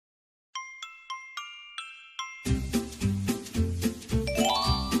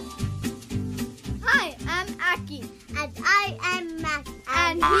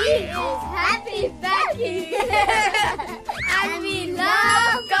He is Happy Becky. And we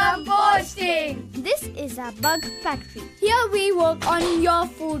love composting. This is our bug factory. Here we work on your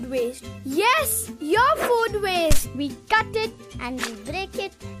food waste. Yes, your food waste. We cut it and we break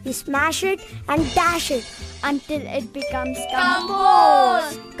it. We smash it and dash it until it becomes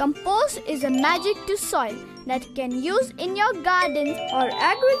compost. Compost is a magic to soil that you can use in your gardens or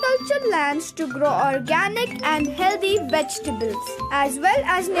agricultural lands to grow organic and healthy vegetables, as well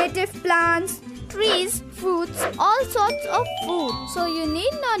as native plants, trees, fruits, all sorts of food. So you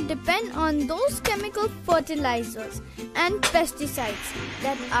need not depend on those chemical fertilizers and pesticides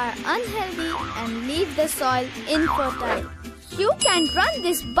that are unhealthy and leave the soil infertile. You can run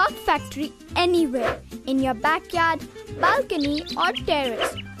this bug factory anywhere, in your backyard, balcony or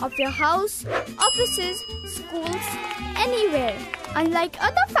terrace of your house, offices, schools, anywhere. Unlike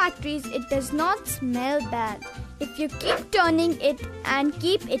other factories, it does not smell bad if you keep turning it and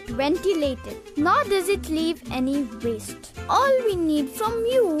keep it ventilated, nor does it leave any waste. All we need from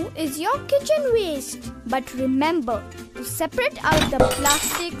you is your kitchen waste. But remember to separate out the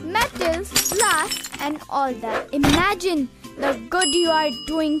plastic, metals, glass and all that. Imagine the good you are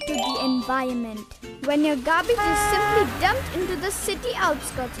doing to the environment. When your garbage is simply dumped into the city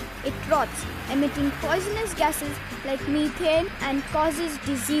outskirts, it rots, emitting poisonous gases like methane and causes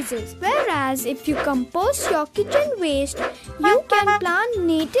diseases. Whereas if you compost your kitchen waste, you can plant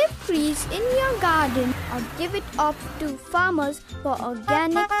native trees in your garden or give it off to farmers for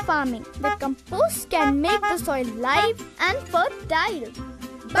organic farming. The compost can make the soil live and fertile.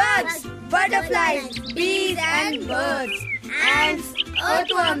 Bugs, butterflies, bees and birds, ants,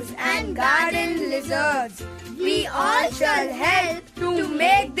 earthworms and garden lizards. We all shall help to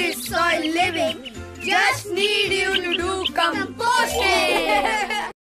make this soil